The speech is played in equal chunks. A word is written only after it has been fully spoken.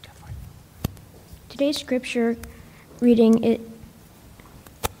Today's scripture reading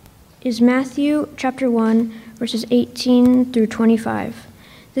is Matthew chapter 1, verses 18 through 25.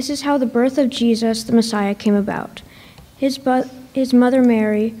 This is how the birth of Jesus, the Messiah, came about. His mother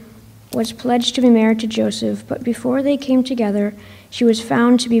Mary was pledged to be married to Joseph, but before they came together, she was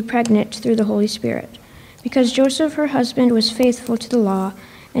found to be pregnant through the Holy Spirit. Because Joseph, her husband, was faithful to the law,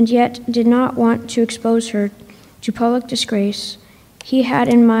 and yet did not want to expose her to public disgrace, he had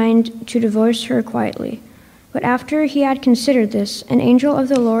in mind to divorce her quietly. But after he had considered this, an angel of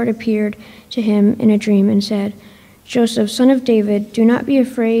the Lord appeared to him in a dream and said, "Joseph, son of David, do not be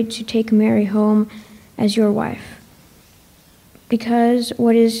afraid to take Mary home as your wife, because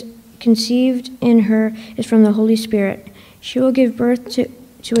what is conceived in her is from the Holy Spirit. She will give birth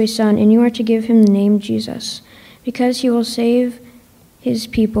to a son, and you are to give him the name Jesus, because he will save his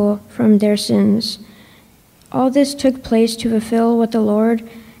people from their sins." All this took place to fulfill what the Lord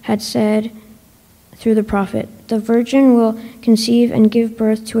had said through the prophet. The virgin will conceive and give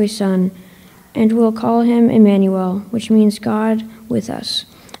birth to a son, and will call him Emmanuel, which means God with us.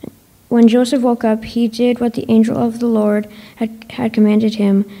 When Joseph woke up, he did what the angel of the Lord had commanded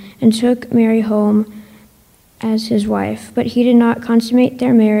him, and took Mary home as his wife. But he did not consummate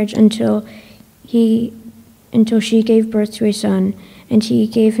their marriage until she gave birth to a son, and he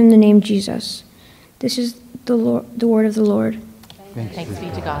gave him the name Jesus. This is the word of the Lord. Thanks be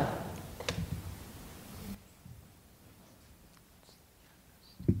to God.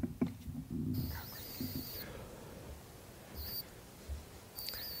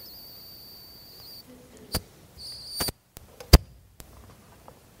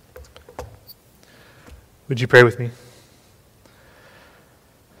 Would you pray with me?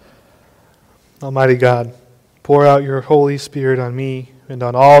 Almighty God, pour out your Holy Spirit on me and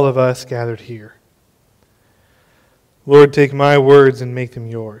on all of us gathered here. Lord, take my words and make them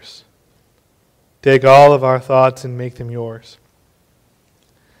yours. Take all of our thoughts and make them yours.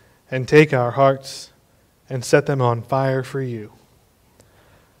 And take our hearts and set them on fire for you.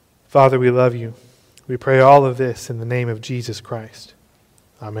 Father, we love you. We pray all of this in the name of Jesus Christ.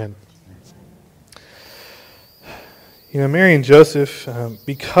 Amen. Mary and Joseph,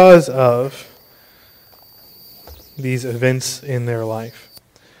 because of these events in their life,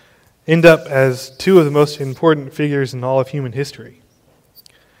 end up as two of the most important figures in all of human history.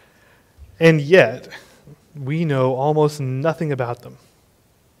 And yet, we know almost nothing about them.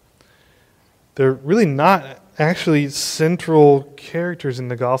 They're really not actually central characters in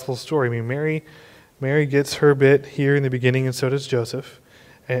the gospel story. I mean, Mary gets her bit here in the beginning, and so does Joseph,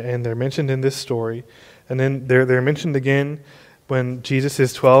 and they're mentioned in this story. And then they're mentioned again when Jesus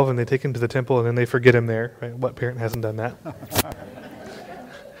is 12 and they take him to the temple and then they forget him there. Right? What parent hasn't done that?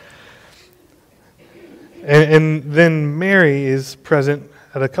 and then Mary is present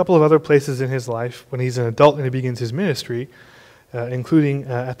at a couple of other places in his life when he's an adult and he begins his ministry, including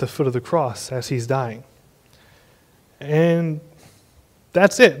at the foot of the cross as he's dying. And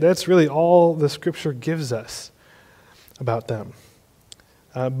that's it. That's really all the Scripture gives us about them.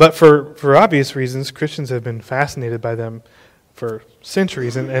 But for obvious reasons, Christians have been fascinated by them for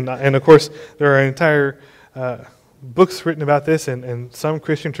centuries. And of course, there are entire books written about this, and some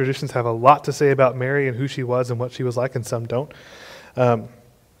Christian traditions have a lot to say about Mary and who she was and what she was like, and some don't.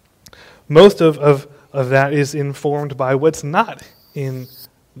 Most of that is informed by what's not in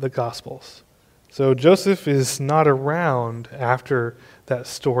the Gospels. So Joseph is not around after that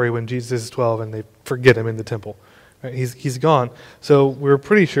story when Jesus is 12 and they forget him in the temple. Right? He's gone. So we're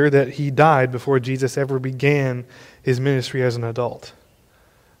pretty sure that he died before Jesus ever began his ministry as an adult.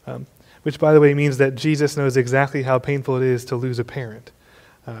 Which, by the way, means that Jesus knows exactly how painful it is to lose a parent.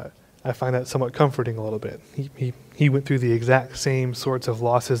 I find that somewhat comforting a little bit. He went through the exact same sorts of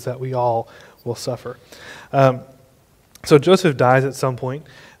losses that we all will suffer. So Joseph dies at some point.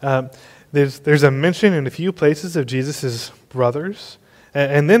 There's a mention in a few places of Jesus' brothers.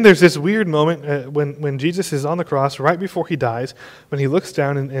 And then there's this weird moment when Jesus is on the cross right before he dies, when he looks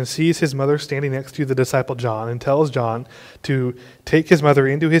down and sees his mother standing next to the disciple John and tells John to take his mother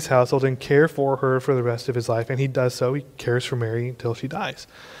into his household and care for her for the rest of his life. And he does so. He cares for Mary until she dies.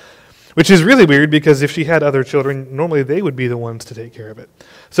 Which is really weird because if she had other children, normally they would be the ones to take care of it.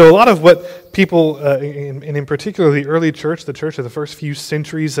 So a lot of what people, and in particular the early church, the church of the first few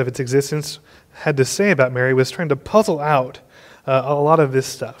centuries of its existence, had to say about Mary was trying to puzzle out a lot of this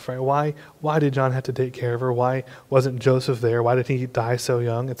stuff, right? Why did John have to take care of her? Why wasn't Joseph there? Why did he die so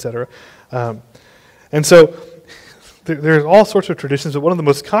young, etc.? And so there's all sorts of traditions, but one of the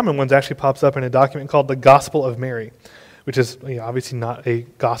most common ones actually pops up in a document called the Gospel of Mary, which is obviously not a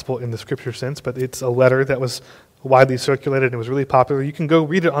gospel in the Scripture sense, but it's a letter that was widely circulated and it was really popular. You can go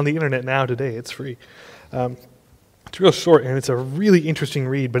read it on the internet now today. It's free. It's real short, and it's a really interesting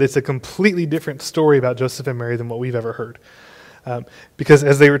read, but it's a completely different story about Joseph and Mary than what we've ever heard. Because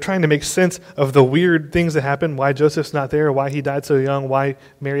as they were trying to make sense of the weird things that happened, why Joseph's not there, why he died so young, why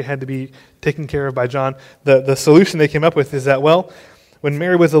Mary had to be taken care of by John, the solution they came up with is that, well, when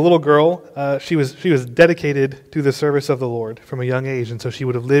Mary was a little girl, she was dedicated to the service of the Lord from a young age, and so she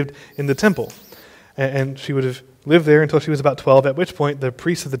would have lived in the temple. And she would have lived there until she was about 12, at which point the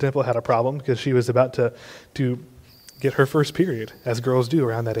priest of the temple had a problem because she was about to get her first period, as girls do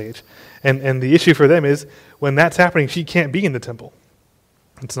around that age. And the issue for them is, when that's happening, she can't be in the temple.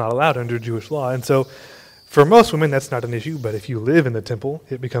 It's not allowed under Jewish law. And so for most women, that's not an issue, but if you live in the temple,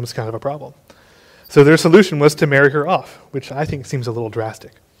 it becomes kind of a problem. So their solution was to marry her off, which I think seems a little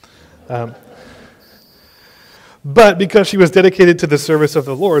drastic. But because she was dedicated to the service of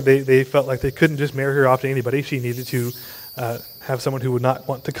the Lord, they felt like they couldn't just marry her off to anybody. She needed to have someone who would not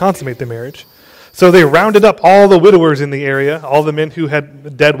want to consummate the marriage. So they rounded up all the widowers in the area, all the men who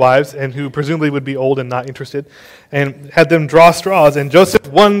had dead wives and who presumably would be old and not interested, and had them draw straws, and Joseph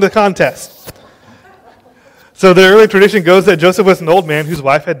won the contest. So the early tradition goes that Joseph was an old man whose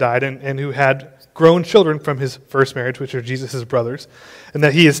wife had died and who had grown children from his first marriage, which are Jesus' brothers, and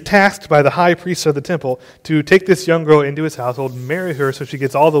that he is tasked by the high priest of the temple to take this young girl into his household, marry her so she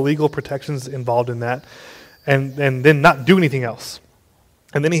gets all the legal protections involved in that, and then not do anything else.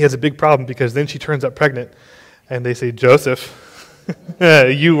 And then he has a big problem because then she turns up pregnant, and they say, Joseph,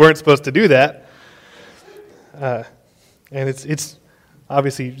 you weren't supposed to do that. And it's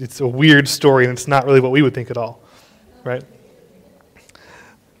obviously it's a weird story, and it's not really what we would think at all, right?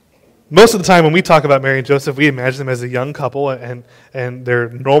 Most of the time when we talk about Mary and Joseph, we imagine them as a young couple, and they're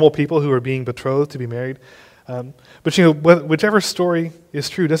normal people who are being betrothed to be married. But whichever story is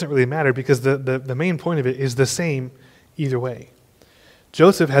true doesn't really matter, because the main point of it is the same either way.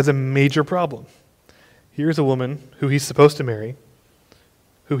 Joseph has a major problem. Here's a woman who he's supposed to marry,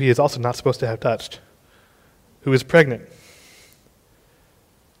 who he is also not supposed to have touched, who is pregnant.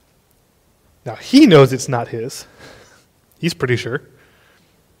 Now, he knows it's not his. He's pretty sure.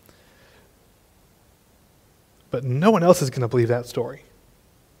 But no one else is going to believe that story.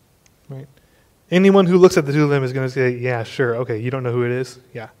 Right? Anyone who looks at the two of them is going to say, yeah, sure, okay, you don't know who it is?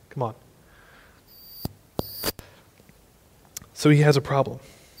 Yeah, come on. So he has a problem.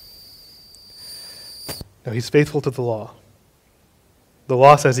 Now, he's faithful to the law. The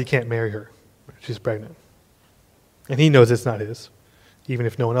law says he can't marry her. She's pregnant. And he knows it's not his, even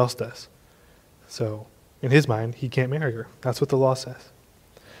if no one else does. So, in his mind, he can't marry her. That's what the law says.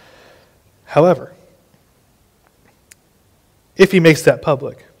 However, if he makes that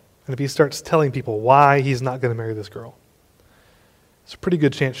public, and if he starts telling people why he's not going to marry this girl, there's a pretty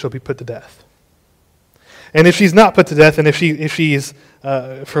good chance she'll be put to death. And if she's not put to death, and if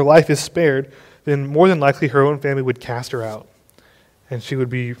her life is spared, then more than likely her own family would cast her out, and she would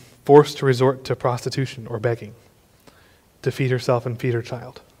be forced to resort to prostitution or begging to feed herself and feed her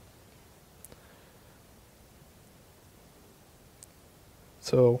child.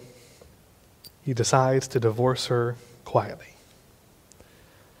 So he decides to divorce her quietly.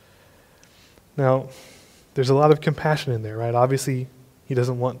 Now, there's a lot of compassion in there, right? Obviously, he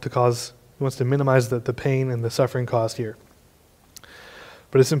doesn't want to he wants to minimize the pain and the suffering caused here.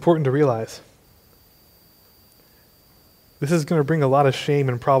 But it's important to realize this is going to bring a lot of shame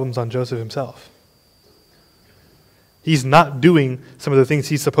and problems on Joseph himself. He's not doing some of the things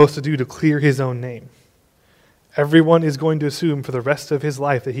he's supposed to do to clear his own name. Everyone is going to assume for the rest of his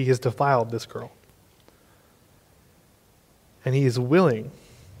life that he has defiled this girl. And he is willing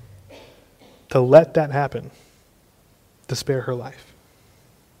to let that happen to spare her life.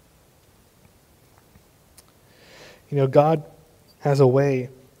 You know, God has a way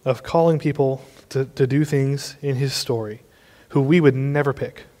of calling people to do things in his story who we would never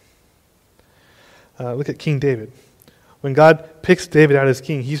pick. Look at King David. When God picks David out as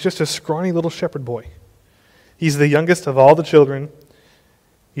king, he's just a scrawny little shepherd boy. He's the youngest of all the children.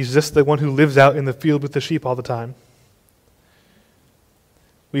 He's just the one who lives out in the field with the sheep all the time.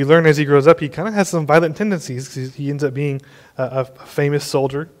 We learn as he grows up, he kind of has some violent tendencies. He ends up being a famous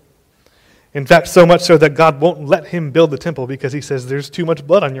soldier. In fact, so much so that God won't let him build the temple because he says, there's too much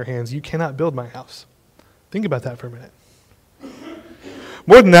blood on your hands. You cannot build my house. Think about that for a minute.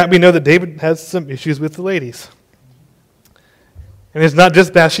 More than that, we know that David has some issues with the ladies. And it's not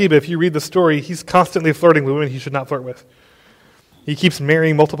just Bathsheba. If you read the story, he's constantly flirting with women he should not flirt with. He keeps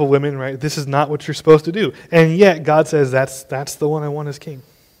marrying multiple women, right? This is not what you're supposed to do. And yet, God says, that's the one I want as king.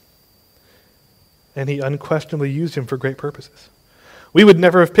 And he unquestionably used him for great purposes. We would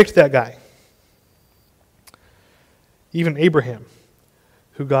never have picked that guy. even Abraham,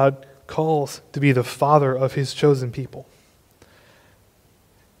 who God calls to be the father of his chosen people.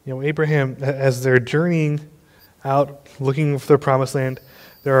 Abraham, as they're journeying out looking for the promised land,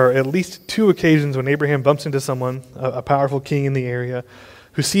 there are at least 2 occasions when Abraham bumps into someone, a powerful king in the area,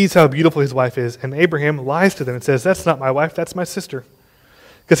 who sees how beautiful his wife is, and Abraham lies to them and says, "That's not my wife, that's my sister."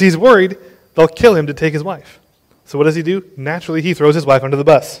 Because he's worried they'll kill him to take his wife. So what does he do? Naturally, he throws his wife under the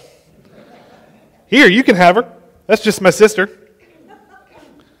bus. "Here, you can have her. That's just my sister."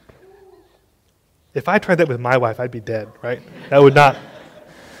 If I tried that with my wife, I'd be dead, right? That would not.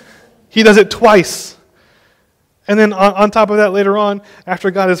 He does it twice. And then on top of that, later on, after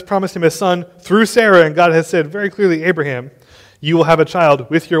God has promised him a son through Sarah, and God has said very clearly, "Abraham, you will have a child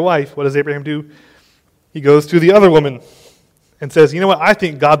with your wife," what does Abraham do? He goes to the other woman and says, "You know what? I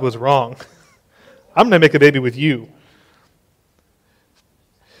think God was wrong. I'm going to make a baby with you."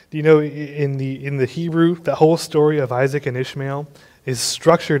 Do you know, in the Hebrew, the whole story of Isaac and Ishmael is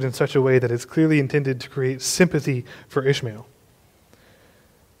structured in such a way that it's clearly intended to create sympathy for Ishmael.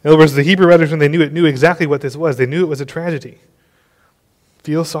 In other words, the Hebrew writers, when they knew exactly what this was. They knew it was a tragedy.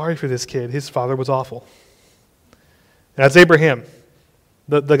 Feel sorry for this kid. His father was awful. And that's Abraham,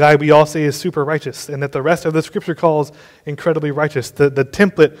 the guy we all say is super righteous, and that the rest of the Scripture calls incredibly righteous, the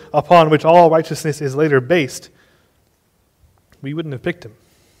template upon which all righteousness is later based. We wouldn't have picked him.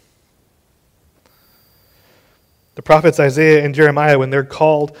 The prophets Isaiah and Jeremiah, when they're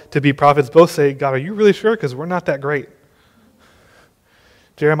called to be prophets, both say, "God, are you really sure? Because we're not that great."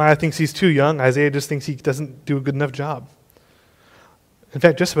 Jeremiah thinks he's too young. Isaiah just thinks he doesn't do a good enough job. In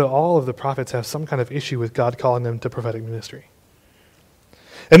fact, just about all of the prophets have some kind of issue with God calling them to prophetic ministry.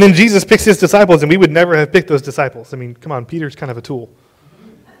 And then Jesus picks his disciples, and we would never have picked those disciples. I mean, come on, Peter's kind of a tool.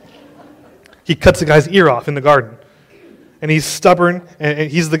 He cuts the guy's ear off in the garden. And he's stubborn, and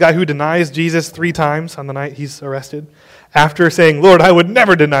he's the guy who denies Jesus 3 times on the night he's arrested. After saying, "Lord, I would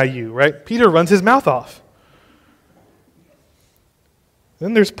never deny you," right? Peter runs his mouth off.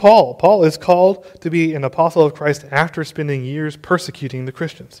 Then there's Paul. Paul is called to be an apostle of Christ after spending years persecuting the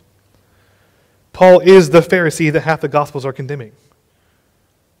Christians. Paul is the Pharisee that half the Gospels are condemning.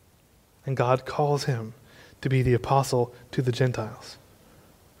 And God calls him to be the apostle to the Gentiles.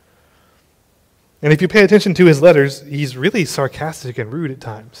 And if you pay attention to his letters, he's really sarcastic and rude at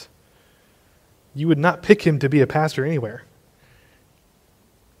times. You would not pick him to be a pastor anywhere.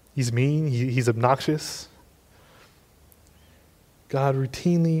 He's mean, he's obnoxious. God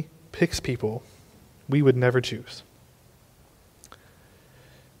routinely picks people we would never choose.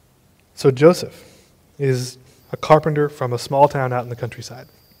 So Joseph is a carpenter from a small town out in the countryside.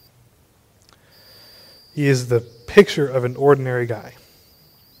 He is the picture of an ordinary guy.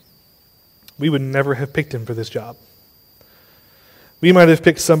 We would never have picked him for this job. We might have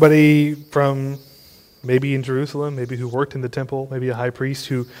picked somebody from maybe in Jerusalem, maybe who worked in the temple, maybe a high priest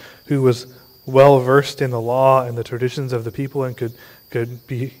who was well versed in the law and the traditions of the people and could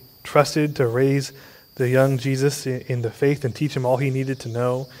be trusted to raise the young Jesus in the faith and teach him all he needed to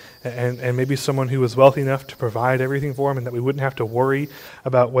know, and maybe someone who was wealthy enough to provide everything for him and that we wouldn't have to worry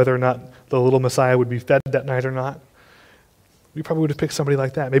about whether or not the little Messiah would be fed that night or not. We probably would have picked somebody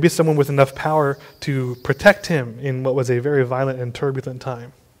like that. Maybe someone with enough power to protect him in what was a very violent and turbulent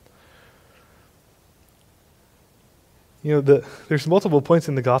time. There's multiple points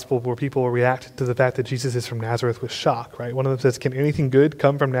in the gospel where people react to the fact that Jesus is from Nazareth with shock, right? One of them says, "Can anything good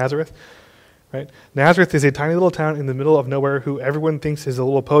come from Nazareth?" Right? Nazareth is a tiny little town in the middle of nowhere who everyone thinks is a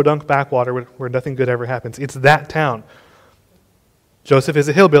little podunk backwater where nothing good ever happens. It's that town. Joseph is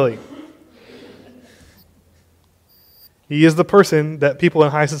a hillbilly. He is the person that people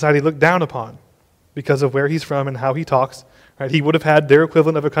in high society look down upon because of where he's from and how he talks. Right? He would have had their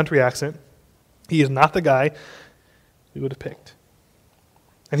equivalent of a country accent. He is not the guy we would have picked.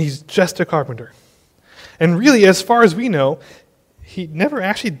 And he's just a carpenter. And really, as far as we know, he never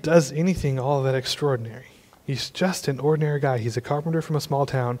actually does anything all that extraordinary. He's just an ordinary guy. He's a carpenter from a small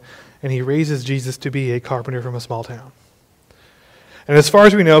town, and he raises Jesus to be a carpenter from a small town. And as far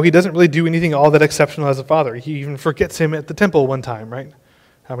as we know, he doesn't really do anything all that exceptional as a father. He even forgets him at the temple one time, right?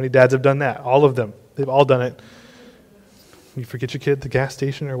 How many dads have done that? All of them. They've all done it. You forget your kid at the gas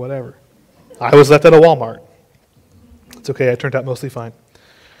station or whatever. I was left at a Walmart. It's okay, I turned out mostly fine.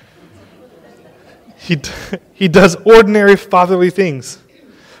 He does ordinary fatherly things.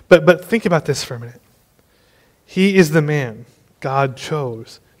 But think about this for a minute. He is the man God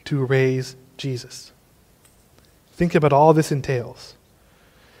chose to raise Jesus. Think about all this entails.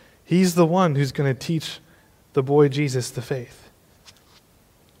 He's the one who's going to teach the boy Jesus the faith.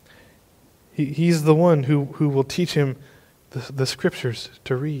 He's the one who will teach him the scriptures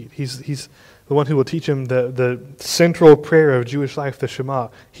to read. He's the one who will teach him the central prayer of Jewish life, the Shema.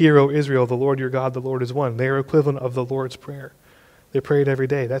 Hear, O Israel, the Lord your God, the Lord is one. They are equivalent of the Lord's Prayer. They pray it every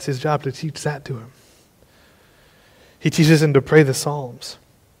day. That's his job, to teach that to him. He teaches him to pray the Psalms,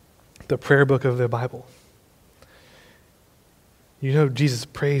 the prayer book of the Bible. You know, Jesus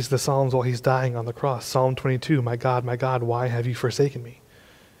prays the Psalms while he's dying on the cross. Psalm 22, my God, why have you forsaken me?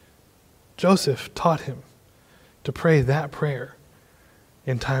 Joseph taught him to pray that prayer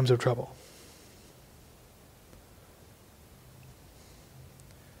in times of trouble.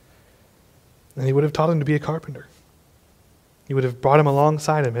 And he would have taught him to be a carpenter. He would have brought him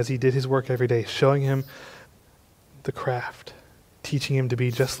alongside him as he did his work every day, showing him the craft, teaching him to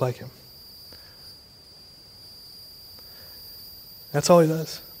be just like him. That's all he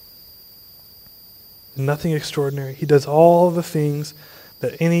does. Nothing extraordinary. He does all the things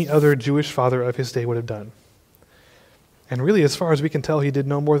that any other Jewish father of his day would have done. And really, as far as we can tell, he did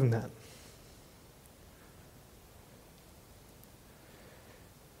no more than that.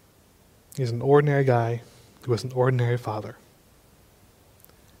 He's an ordinary guy who was an ordinary father.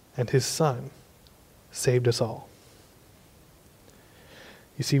 And his son saved us all.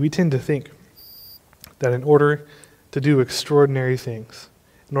 You see, we tend to think that in order to do extraordinary things,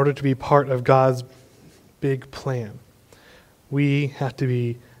 in order to be part of God's big plan, we have to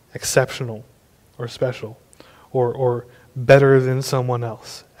be exceptional or special or better than someone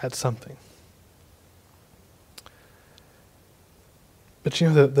else at something. But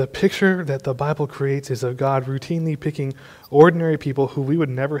you know, the picture that the Bible creates is of God routinely picking ordinary people who we would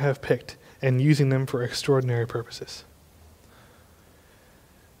never have picked and using them for extraordinary purposes.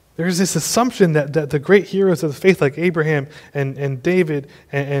 There's this assumption that the great heroes of the faith like Abraham and David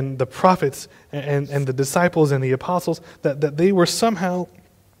and the prophets and the disciples and the apostles, that they were somehow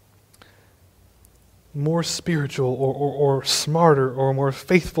more spiritual or smarter or more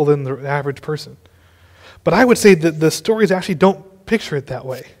faithful than the average person. But I would say that the stories actually don't picture it that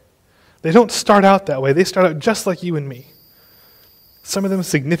way. They don't start out that way. They start out just like you and me. Some of them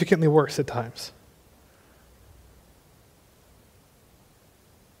significantly worse at times.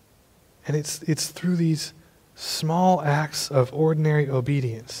 And it's through these small acts of ordinary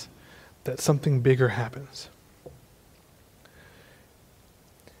obedience that something bigger happens.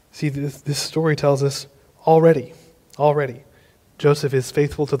 See, this story tells us already, Joseph is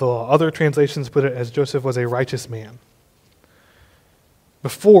faithful to the law. Other translations put it as Joseph was a righteous man.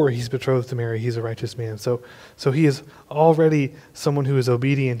 Before he's betrothed to Mary, he's a righteous man. So he is already someone who is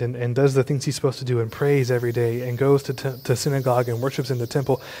obedient and does the things he's supposed to do and prays every day and goes to synagogue and worships in the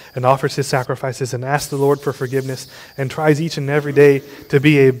temple and offers his sacrifices and asks the Lord for forgiveness and tries each and every day to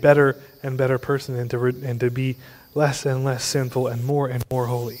be a better and better person and to be less and less sinful and more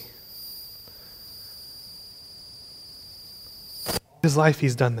holy. His life,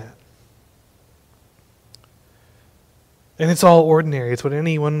 he's done that. And it's all ordinary. It's what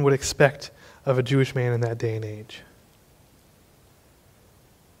anyone would expect of a Jewish man in that day and age.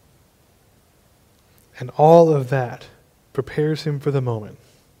 And all of that prepares him for the moment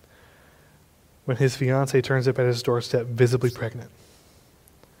when his fiancée turns up at his doorstep visibly pregnant.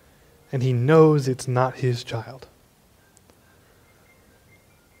 And he knows it's not his child.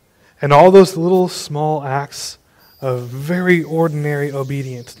 And all those little small acts of very ordinary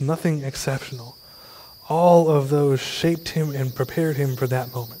obedience, nothing exceptional, all of those shaped him and prepared him for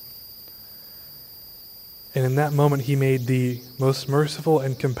that moment. And in that moment, he made the most merciful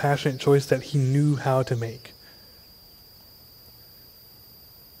and compassionate choice that he knew how to make.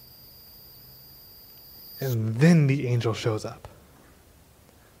 And then the angel shows up.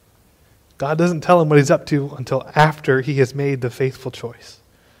 God doesn't tell him what he's up to until after he has made the faithful choice.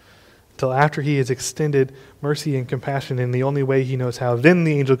 Until after he has extended mercy and compassion in the only way he knows how. Then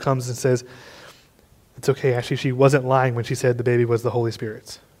the angel comes and says, it's okay, actually she wasn't lying when she said the baby was the Holy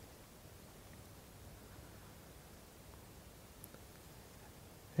Spirit's.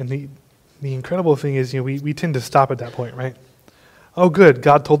 And the incredible thing is, we tend to stop at that point, right? Oh good,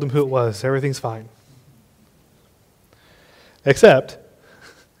 God told them who it was, everything's fine. Except,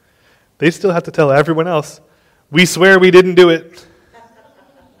 they still have to tell everyone else, we swear we didn't do it.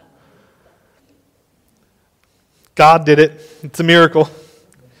 God did it. It's a miracle.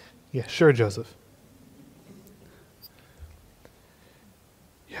 Yeah, sure, Joseph.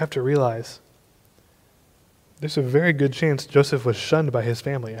 You have to realize there's a very good chance Joseph was shunned by his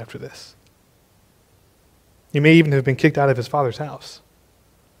family after this. He may even have been kicked out of his father's house.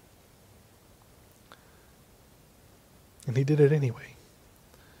 And he did it anyway.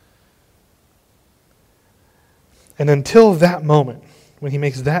 And until that moment, When he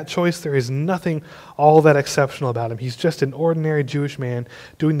makes that choice, there is nothing all that exceptional about him. He's just an ordinary Jewish man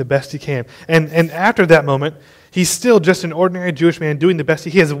doing the best he can. And after that moment, he's still just an ordinary Jewish man doing the best.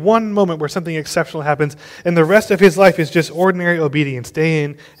 He has one moment where something exceptional happens, and the rest of his life is just ordinary obedience, day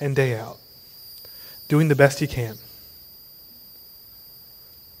in and day out, doing the best he can.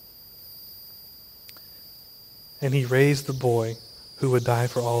 And he raised the boy who would die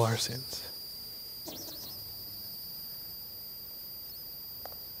for all our sins.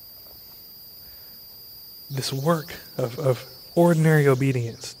 This work of ordinary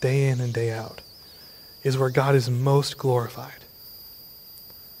obedience, day in and day out, is where God is most glorified.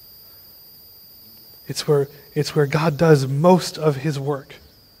 It's where God does most of his work.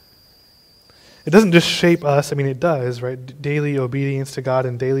 It doesn't just shape us. I mean, it does, right? Daily obedience to God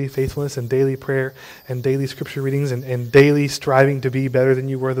and daily faithfulness and daily prayer and daily scripture readings and daily striving to be better than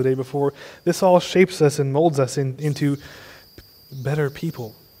you were the day before. This all shapes us and molds us into better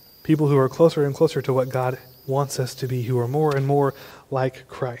people. People who are closer and closer to what God wants us to be, who are more and more like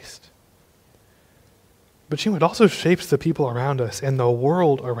Christ. But it also shapes the people around us and the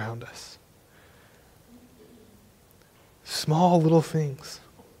world around us. Small little things.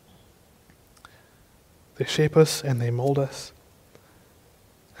 They shape us and they mold us.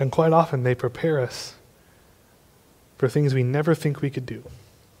 And quite often they prepare us for things we never think we could do.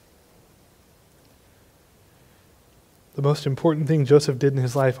 The most important thing Joseph did in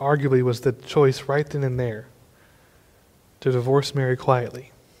his life arguably was the choice right then and there to divorce Mary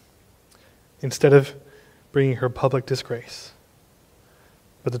quietly instead of bringing her public disgrace,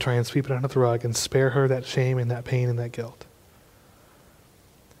 but to try and sweep it under the rug and spare her that shame and that pain and that guilt.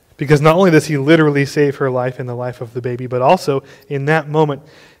 Because not only does he literally save her life and the life of the baby, but also in that moment,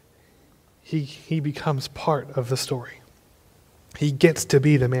 he becomes part of the story. He gets to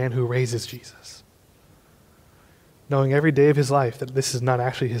be the man who raises Jesus, knowing every day of his life that this is not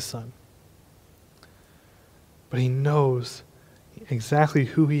actually his son. But he knows exactly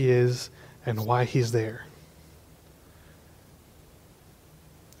who he is and why he's there.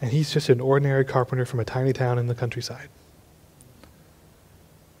 And he's just an ordinary carpenter from a tiny town in the countryside.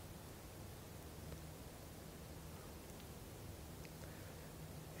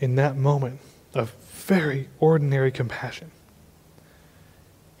 In that moment of very ordinary compassion,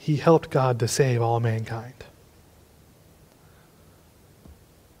 he helped God to save all mankind.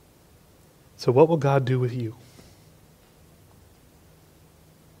 So what will God do with you?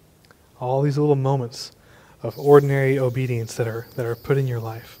 All these little moments of ordinary obedience that are put in your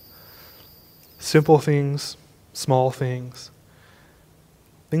life. Simple things, small things,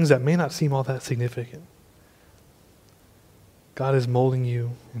 things that may not seem all that significant. God is molding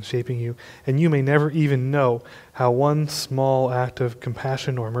you and shaping you, and you may never even know how one small act of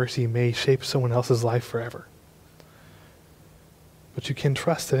compassion or mercy may shape someone else's life forever. But you can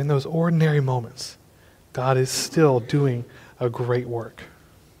trust that in those ordinary moments, God is still doing a great work.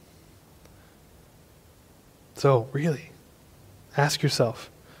 So, really, ask yourself,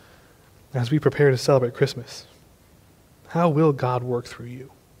 as we prepare to celebrate Christmas, how will God work through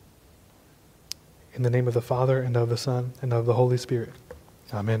you? In the name of the Father, and of the Son, and of the Holy Spirit.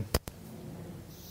 Amen.